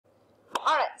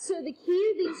So the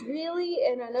key to these really,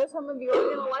 and I know some of you are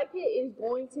going to like it, is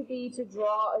going to be to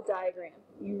draw a diagram.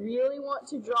 You really want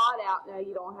to draw it out. Now,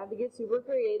 you don't have to get super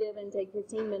creative and take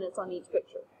 15 minutes on each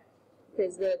picture,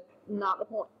 because that's not the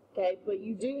point, okay? But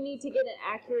you do need to get an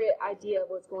accurate idea of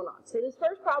what's going on. So this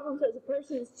first problem says a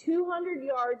person is 200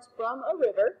 yards from a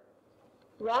river.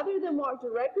 Rather than walk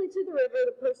directly to the river,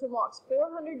 the person walks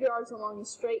 400 yards along a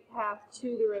straight path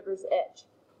to the river's edge.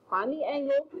 Find the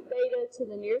angle, theta, to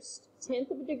the nearest tenth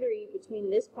of a degree between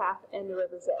this path and the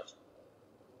river's edge.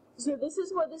 So this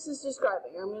is what this is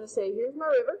describing. I'm going to say, here's my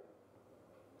river,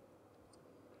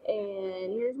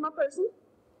 and here's my person.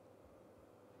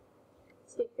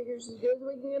 Stick figures as good as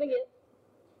we're going to get.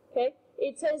 Okay?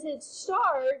 It says it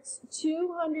starts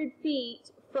 200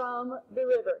 feet from the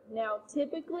river. Now,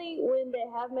 typically, when they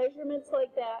have measurements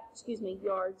like that, excuse me,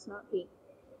 yards, not feet,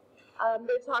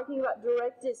 they're talking about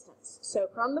direct distance. So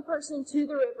from the person to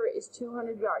the river is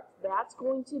 200 yards. That's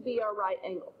going to be our right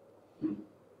angle.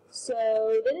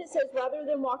 So then it says rather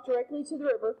than walk directly to the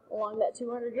river along that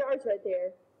 200 yards right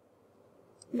there,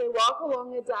 they walk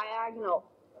along a diagonal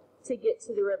to get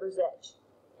to the river's edge.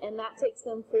 And that takes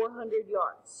them 400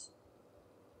 yards.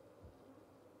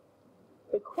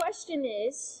 The question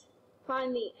is,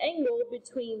 find the angle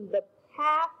between the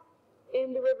path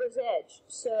and the river's edge.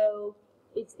 So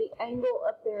it's the angle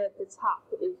up there at the top.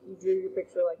 If you drew your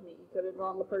picture like me, you could have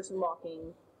drawn the person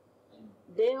walking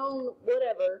down,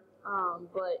 whatever.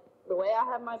 But the way I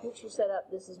have my picture set up,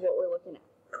 this is what we're looking at.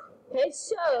 Okay,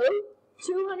 so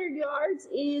 200 yards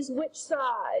is which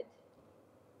side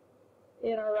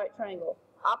in our right triangle?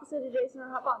 Opposite, adjacent, or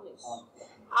hypotenuse?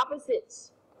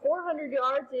 Opposites. 400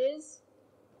 yards is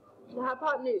the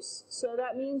hypotenuse. So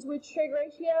that means which trig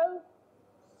ratio?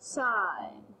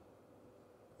 Sine.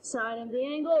 Sine of the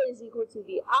angle is equal to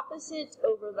the opposite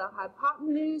over the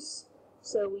hypotenuse.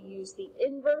 So we use the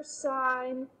inverse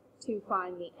sine to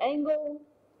find the angle.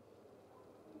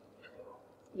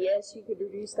 Yes, you could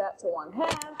reduce that to 1/2.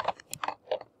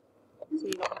 So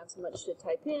you don't have so much to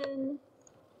type in.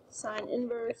 Sine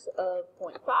inverse of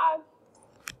 0.5.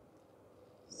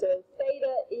 So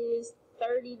theta is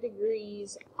 30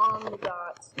 degrees on the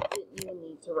dot. Didn't even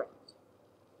need to round.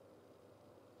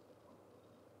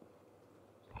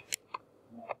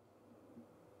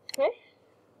 Okay?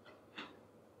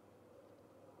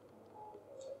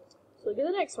 So look at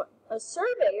the next one. A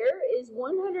surveyor is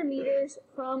 100 meters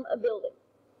from a building.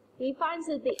 He finds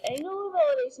that the angle of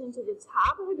elevation to the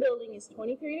top of the building is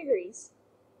 23 degrees.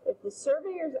 If the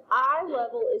surveyor's eye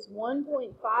level is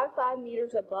 1.55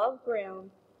 meters above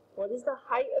ground, what is the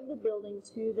height of the building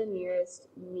to the nearest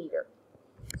meter?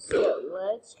 So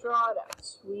let's draw it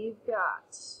out. We've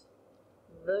got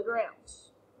the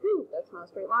ground. Whew, that's not a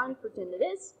straight line. Pretend it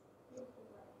is.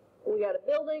 We got a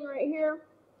building right here.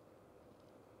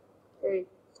 Very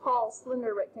tall,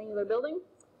 slender, rectangular building.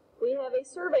 We have a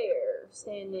surveyor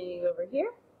standing over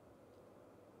here.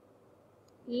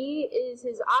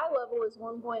 His eye level is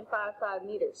 1.55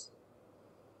 meters.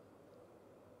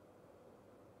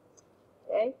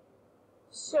 Okay,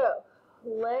 so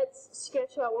let's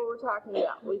sketch out what we're talking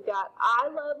about. We've got eye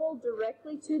level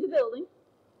directly to the building,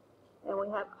 and we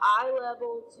have eye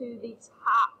level to the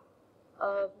top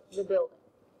of the building.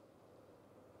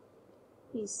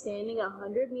 He's standing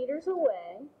 100 meters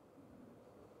away.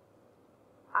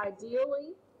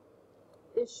 Ideally,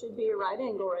 this should be a right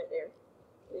angle right there.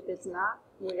 If it's not,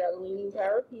 we got a leaning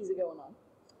tower of Pisa going on.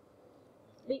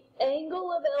 The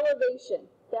angle of elevation,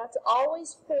 that's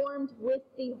always formed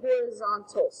with the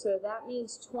horizontal. So that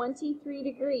means 23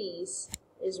 degrees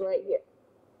is right here.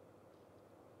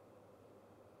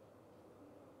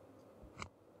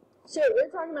 So we're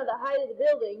talking about the height of the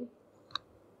building.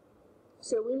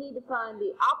 So we need to find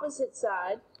the opposite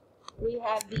side. We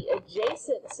have the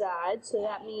adjacent side, so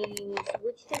that means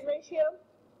which trig ratio?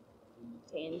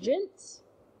 Tangent.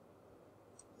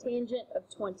 Tangent of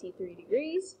 23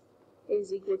 degrees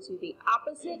is equal to the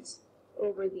opposite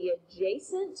over the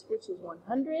adjacent, which is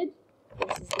 100.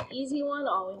 This is the easy one.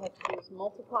 All we have to do is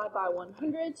multiply by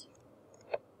 100.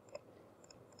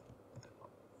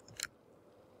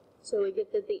 So we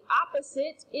get that the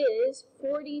opposite is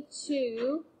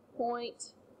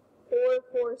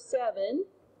 42.447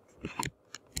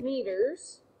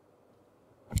 meters.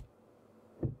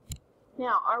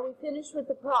 Now, are we finished with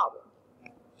the problem?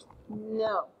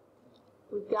 No.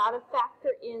 We've got to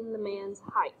factor in the man's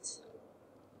height.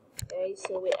 Okay,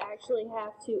 so we actually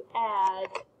have to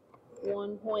add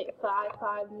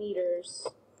 1.55 meters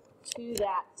to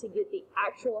that to get the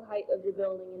actual height of the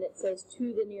building, and it says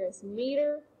to the nearest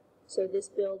meter, so this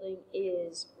building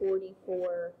is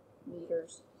 44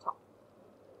 meters tall.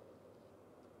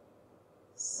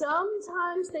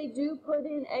 Sometimes they do put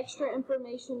in extra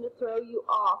information to throw you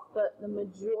off, but the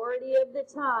majority of the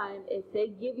time, if they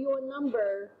give you a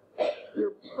number,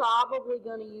 you're probably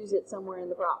going to use it somewhere in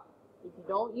the problem. If you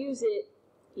don't use it,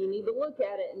 you need to look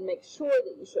at it and make sure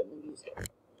that you shouldn't have used it.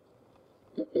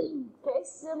 Okay,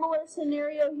 similar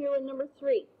scenario here with number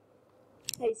 3.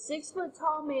 A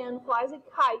 6-foot-tall man flies a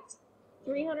kite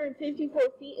 354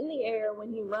 feet in the air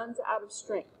when he runs out of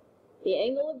string. The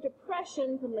angle of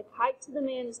depression from the kite to the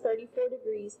man is 34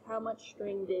 degrees. How much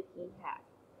string did he have?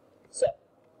 So,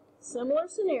 similar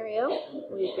scenario.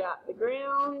 We've got the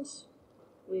ground.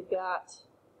 We've got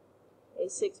a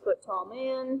 6-foot-tall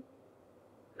man.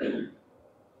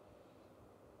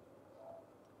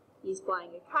 He's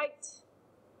flying a kite.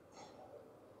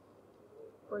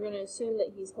 We're going to assume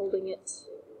that he's holding it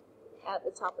at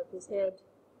the top of his head,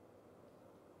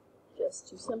 just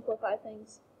to simplify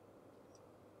things.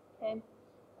 Okay,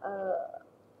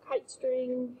 kite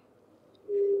string.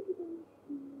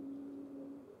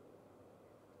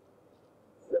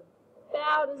 It's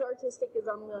about as artistic as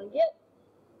I'm going to get.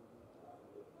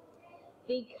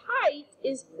 The kite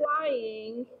is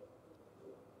flying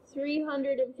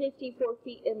 354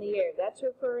 feet in the air. That's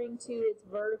referring to its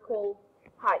vertical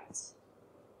height.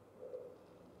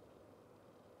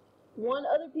 One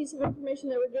other piece of information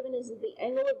that we're given is that the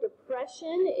angle of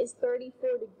depression is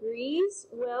 34 degrees.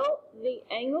 Well, the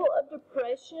angle of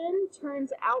depression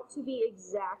turns out to be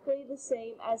exactly the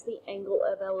same as the angle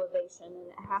of elevation, and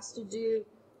it has to do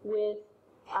with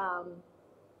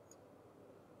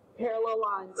parallel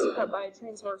lines cut by a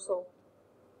transversal.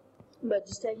 But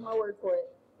just take my word for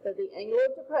it, that the angle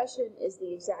of depression is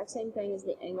the exact same thing as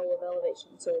the angle of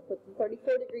elevation. So we'll put the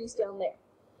 34 degrees down there.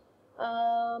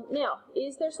 Now,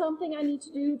 is there something I need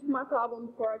to do to my problem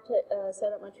before I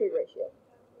set up my trig ratio?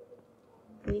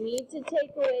 We need to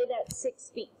take away that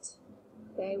 6 feet.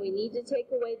 Okay, we need to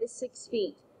take away the 6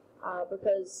 feet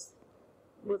because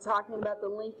we're talking about the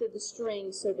length of the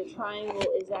string, so the triangle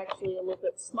is actually a little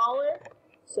bit smaller.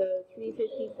 So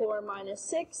 354 minus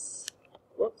 6,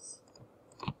 whoops,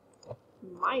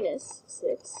 minus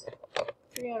 6,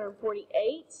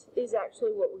 348 is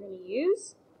actually what we're going to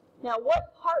use. Now,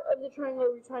 what part of the triangle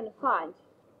are we trying to find?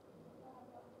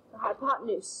 The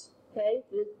hypotenuse. Okay,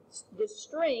 the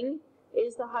string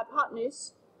is the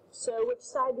hypotenuse. So which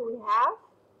side do we have?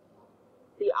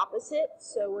 The opposite.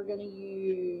 So we're going to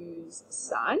use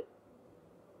sine.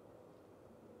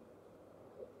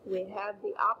 We have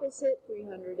the opposite,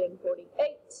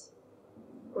 348.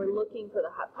 We're looking for the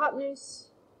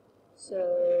hypotenuse.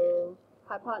 So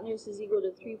hypotenuse is equal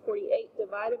to 348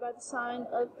 divided by the sine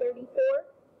of 34.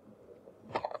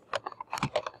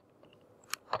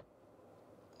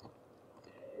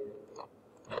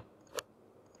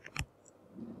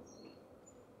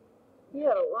 You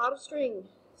had a lot of string,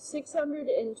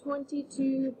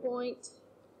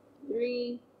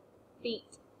 622.3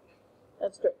 feet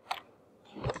of string.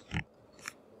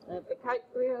 And if the kite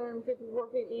 354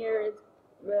 feet in the air,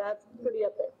 that's pretty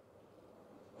up there.